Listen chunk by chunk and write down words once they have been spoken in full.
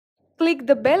Click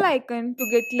the bell icon to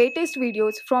get latest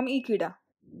videos from Ekeeda.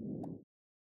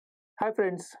 Hi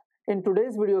friends, in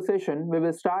today's video session we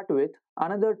will start with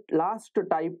another last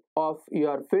type of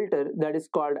your filter that is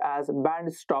called as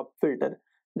band stop filter.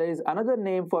 There is another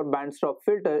name for band stop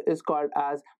filter is called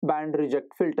as band reject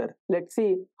filter. Let's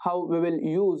see how we will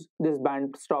use this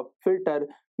band stop filter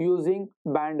using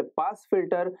band pass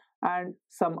filter and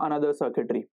some another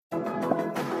circuitry.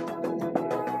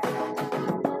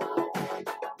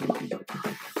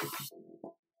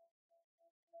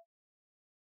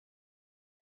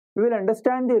 We will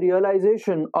understand the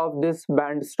realization of this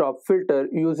band stop filter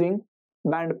using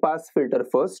band pass filter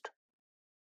first.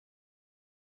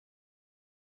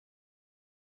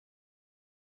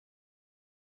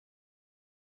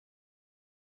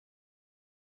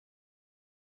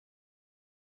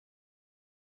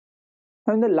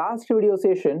 Now in the last video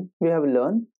session, we have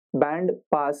learned band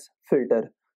pass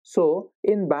filter. So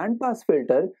in band pass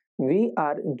filter, we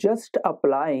are just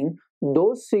applying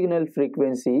those signal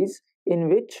frequencies in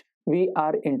which we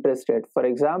are interested. For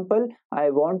example, I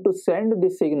want to send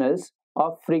the signals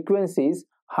of frequencies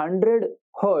 100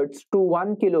 Hertz to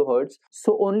 1 kilohertz.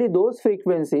 So only those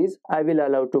frequencies I will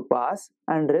allow to pass,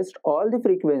 and rest all the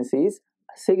frequencies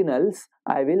signals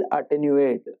I will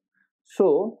attenuate.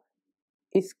 So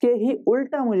इसके ही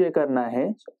उल्टा मुझे करना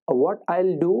है. What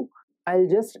I'll do, I'll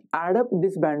just add up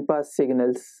this band pass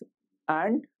signals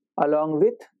and along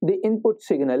with the input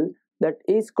signal that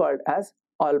is called as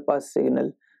all pass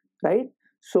signal, right?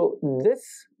 So this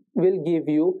will give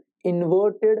you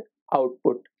inverted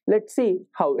output. Let's see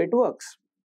how it works.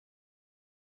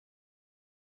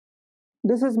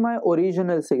 This is my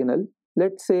original signal,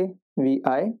 let's say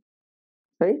Vi,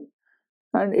 right?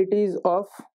 And it is of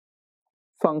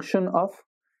function of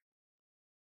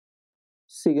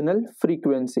signal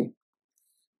frequency.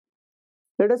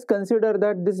 Let us consider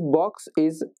that this box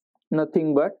is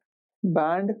nothing but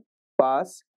band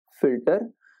pass filter,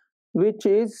 which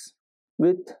is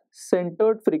with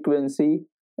centered frequency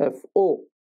FO.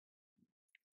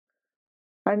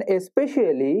 And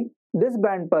especially this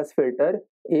band pass filter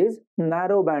is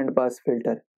narrow band pass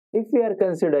filter. If we are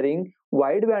considering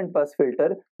wide band pass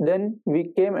filter, then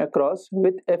we came across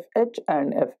with FH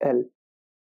and FL.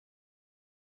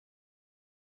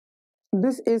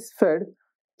 This is fed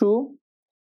to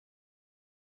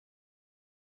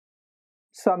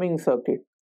summing circuit,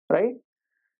 right?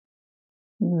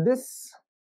 This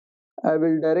I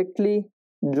will directly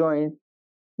join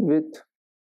with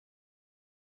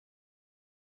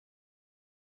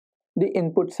the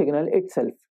input signal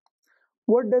itself.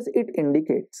 What does it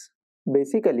indicates?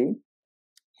 Basically,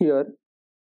 here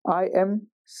I am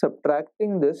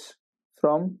subtracting this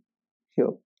from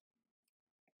here.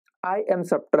 I am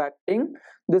subtracting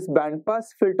this band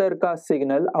pass filter ka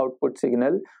signal, output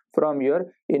signal, from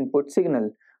your input signal.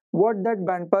 What that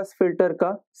band pass filter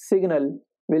ka signal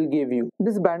will give you?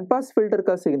 This band pass filter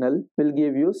ka signal will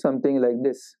give you something like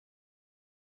this,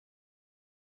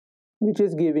 which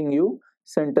is giving you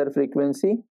center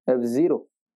frequency F0,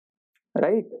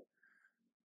 right?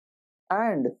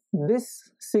 And this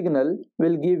signal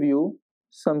will give you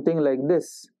something like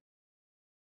this,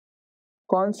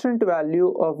 constant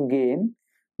value of gain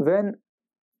when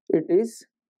it is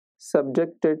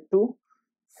subjected to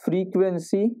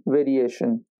frequency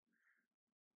variation.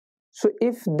 So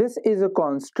if this is a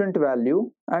constant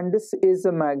value and this is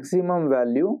a maximum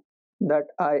value that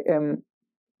I am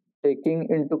taking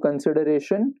into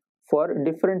consideration for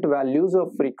different values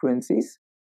of frequencies.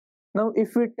 Now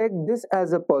if we take this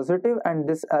as a positive and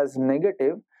this as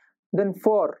negative, then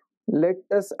let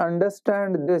us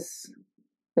understand this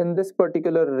in this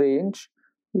particular range.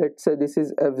 Let's say this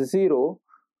is F0,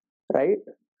 right?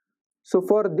 So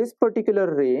for this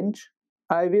particular range,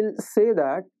 I will say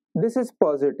that this is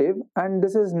positive and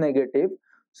this is negative.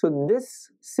 So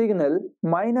this signal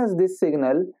minus this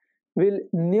signal will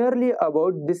nearly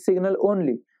about this signal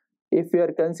only. If we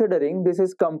are considering this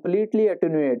is completely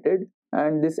attenuated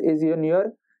and this is on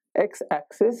your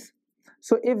x-axis.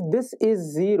 So if this is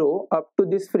 0 up to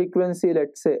this frequency,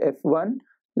 let's say F1,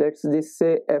 let's this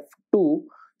say F2.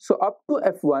 So up to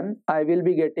F1, I will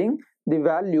be getting the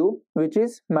value which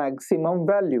is maximum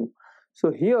value.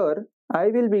 So here I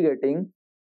will be getting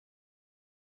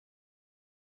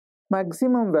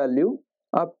maximum value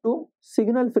up to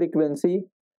signal frequency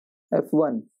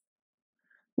F1.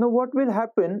 Now what will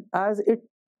happen as it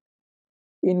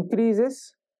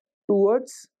increases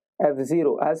towards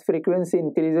F0, as frequency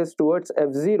increases towards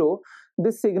F0,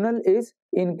 this signal is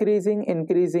increasing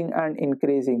and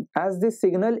increasing. As this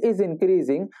signal is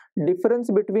increasing,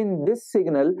 difference between this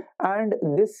signal and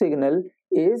this signal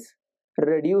is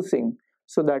reducing.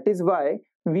 So that is why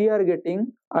we are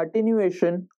getting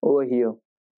attenuation over here.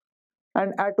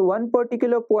 And at one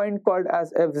particular point called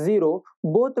as f0,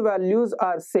 both values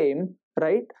are same,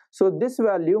 right? So this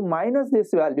value minus this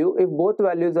value, if both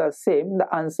values are same, the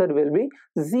answer will be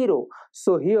 0.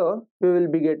 So here we will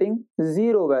be getting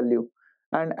 0 value,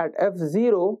 and at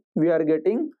f0 we are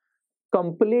getting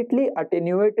completely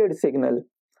attenuated signal.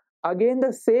 Again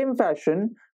the same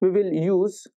fashion we will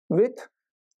use with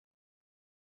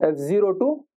f0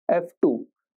 to f2.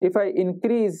 If I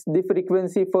increase the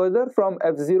frequency further from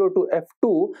f0 to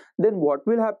f2, then what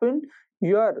will happen?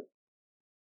 Your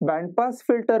band pass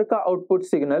filter ka output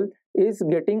signal is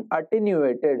getting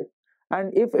attenuated,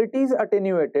 and if it is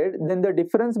attenuated, then the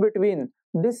difference between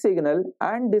this signal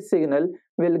and this signal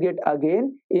will get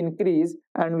again increased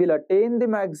and will attain the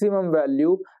maximum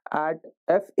value at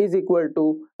f is equal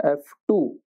to f2.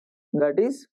 That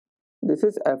is, this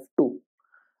is f2,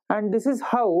 and this is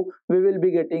how we will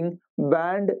be getting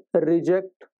band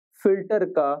reject filter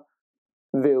ka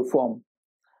waveform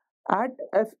at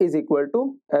f is equal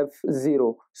to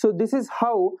f0. So this is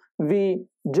how we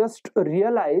just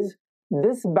realize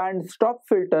this band stop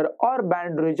filter or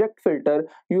band reject filter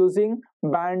using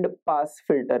band pass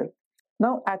filter.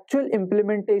 Now actual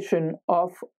implementation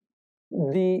of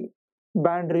the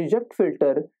band reject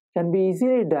filter can be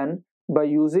easily done by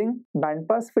using band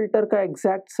pass filter ka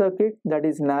exact circuit, that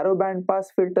is narrow band pass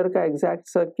filter ka exact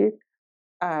circuit,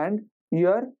 and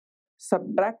your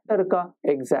subtractor ka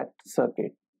exact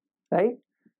circuit, right?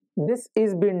 This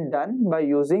is being done by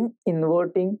using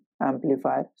inverting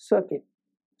amplifier circuit.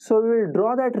 So we will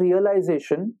draw that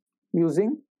realization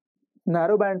using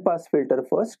narrow band pass filter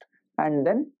first, and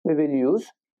then we will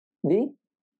use the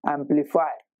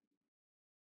amplifier.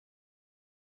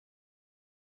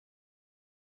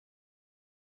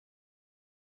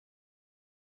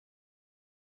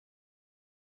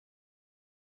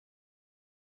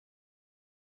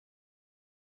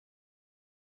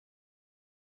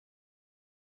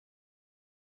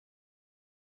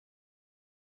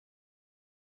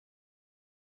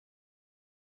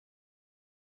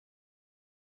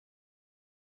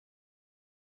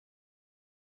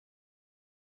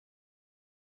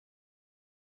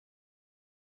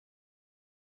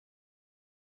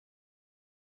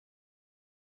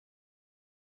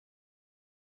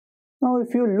 Now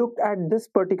if you look at this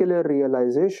particular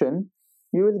realization,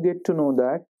 you will get to know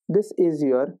that this is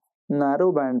your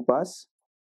narrow band pass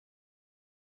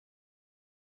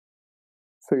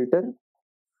filter,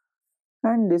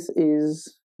 and this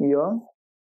is your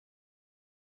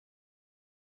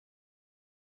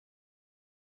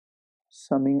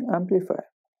summing amplifier,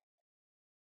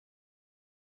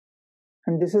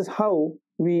 and this is how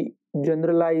we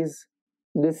generalize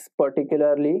this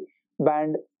particularly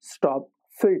band stop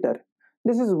filter.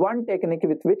 This is one technique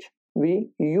with which we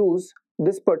use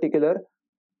this particular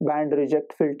band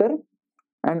reject filter,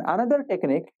 and another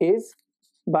technique is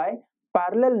by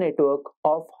parallel network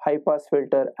of high pass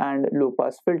filter and low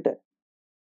pass filter.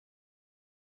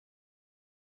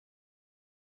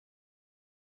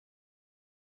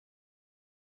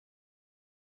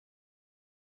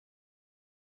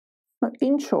 Now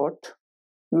in short,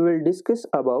 we will discuss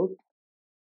about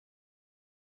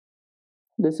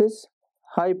this is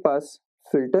high pass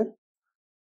filter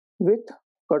with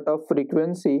cutoff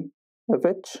frequency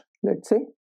fh, let's say,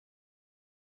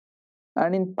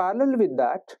 and in parallel with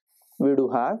that we do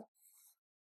have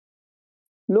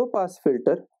low pass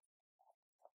filter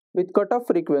with cutoff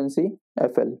frequency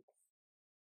fl.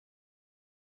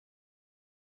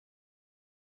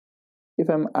 If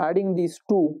I'm adding these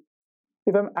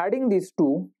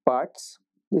two parts,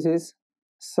 this is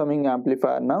summing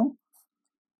amplifier. Now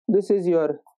this is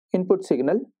your input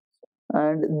signal,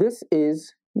 and this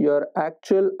is your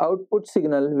actual output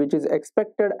signal, which is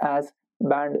expected as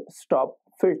band stop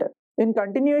filter. In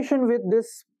continuation with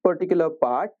this particular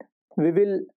part, we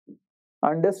will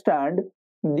understand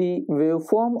the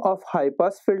waveform of high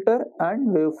pass filter and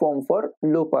waveform for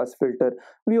low pass filter.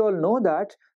 We all know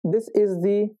that this is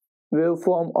the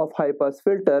waveform of high pass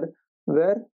filter,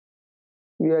 where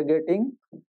we are getting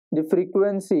the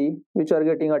frequency which are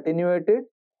getting attenuated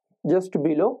just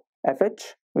below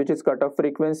fh, which is cutoff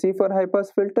frequency for high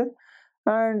pass filter,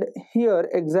 and here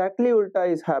exactly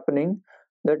ulta is happening,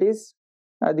 that is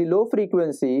at the low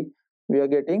frequency we are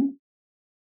getting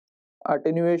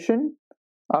attenuation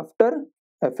after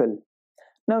fl.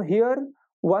 Now here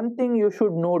one thing you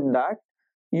should note, that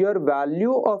your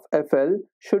value of fl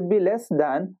should be less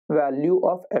than value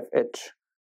of fh.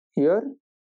 Here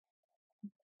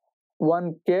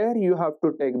one care you have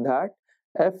to take, that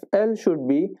fl should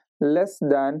be less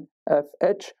than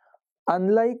fh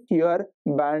unlike your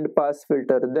band pass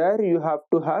filter, there you have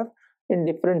to have in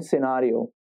different scenario,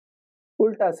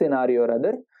 ulta scenario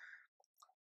rather.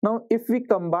 Now if we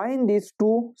combine these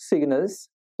two signals,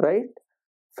 right,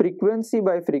 frequency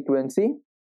by frequency,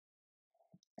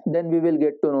 then we will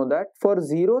get to know that for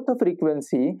zeroth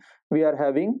frequency we are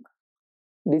having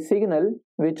the signal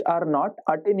which are not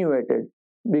attenuated,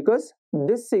 because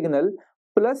this signal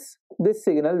plus this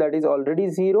signal, that is already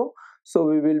zero, so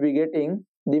we will be getting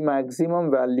the maximum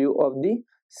value of the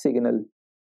signal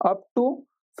up to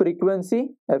frequency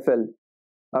FL,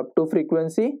 up to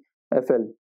frequency FL.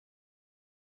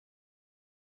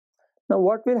 Now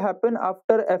what will happen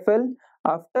after FL?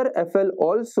 After FL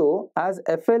also, as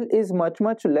FL is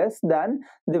much less than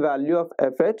the value of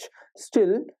FH,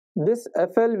 still this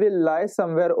FL will lie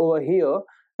somewhere over here,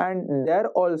 and there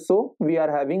also we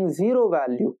are having zero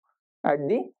value at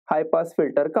the high pass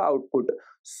filter ka output.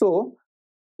 So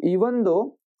even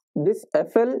though this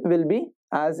FL will be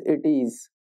as it is,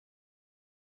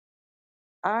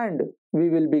 and we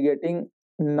will be getting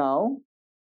now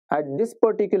at this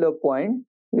particular point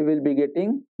we will be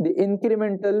getting the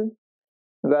incremental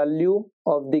value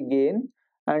of the gain,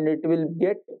 and it will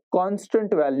get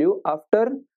constant value after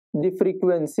the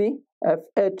frequency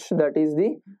fh, that is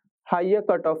the higher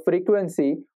cutoff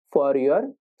frequency for your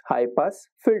high pass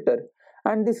filter.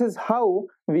 And this is how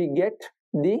we get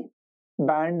the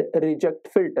band reject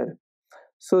filter.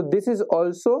 So this is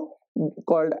also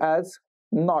called as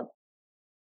notch,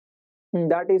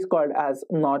 that is called as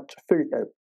notch filter.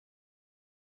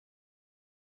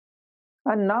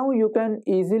 And now you can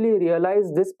easily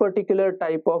realize this particular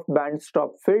type of band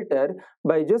stop filter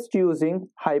by just using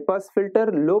high pass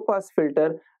filter, low pass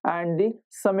filter, and the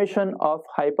summation of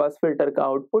high pass filter ka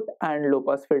output and low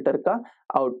pass filter ka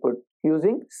output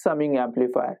using summing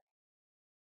amplifier.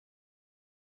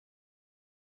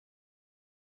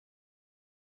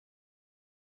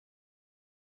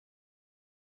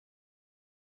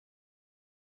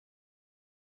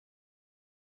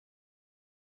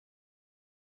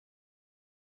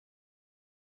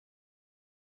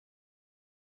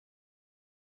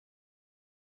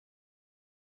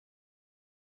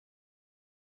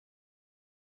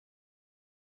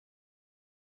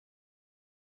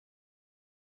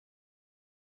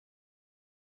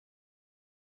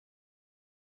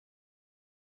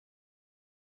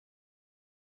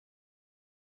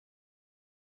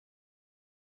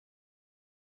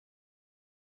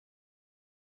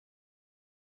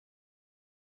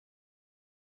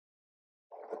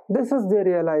 This is the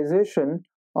realization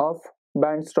of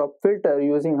band stop filter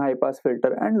using high pass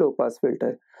filter and low pass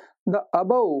filter. The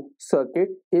above circuit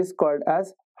is called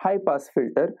as high pass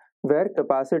filter, where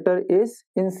capacitor is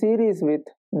in series with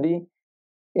the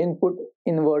input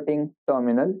inverting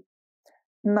terminal.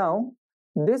 Now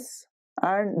this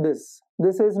and this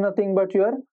is nothing but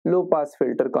your low pass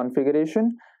filter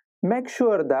configuration. Make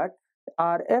sure that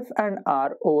RF and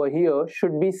R over here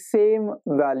should be same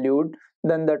valued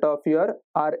than that of your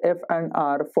RF and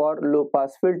R for low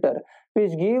pass filter,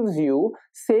 which gives you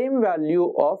same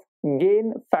value of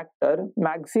gain factor,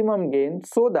 maximum gain,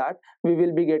 so that we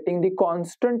will be getting the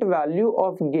constant value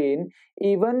of gain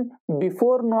even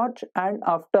before notch and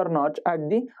after notch at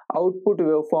the output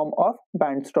waveform of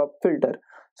band stop filter.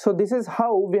 So this is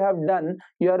how we have done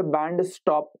your band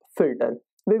stop filter.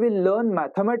 We will learn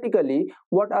mathematically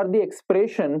what are the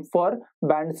expression for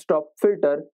band stop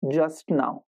filter just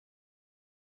now.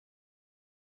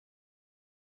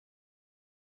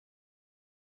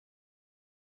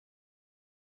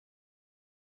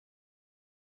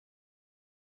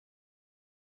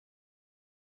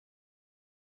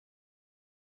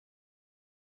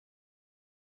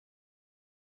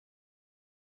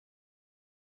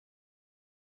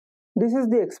 This is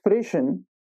the expression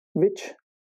which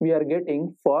we are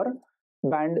getting for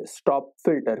band stop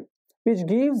filter, which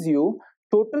gives you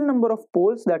total number of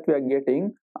poles that we are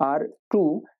getting are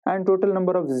 2 and total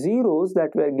number of zeros that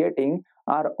we are getting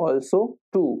are also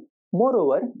 2.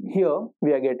 Moreover, here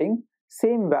we are getting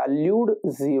same valued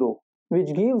 0, which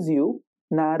gives you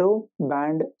narrow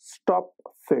band stop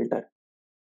filter.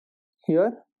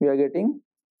 Here we are getting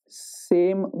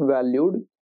same valued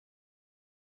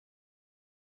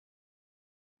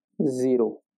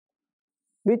 0,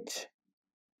 which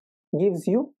gives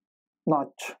you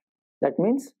notch. That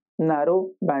means narrow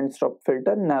band stop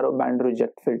filter, narrow band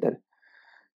reject filter.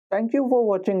 Thank you for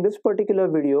watching this particular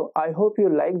video. I hope you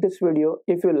like this video.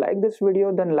 If you like this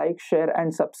video, then like, share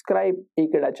and subscribe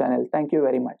Ekeeda channel. Thank you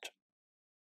very much.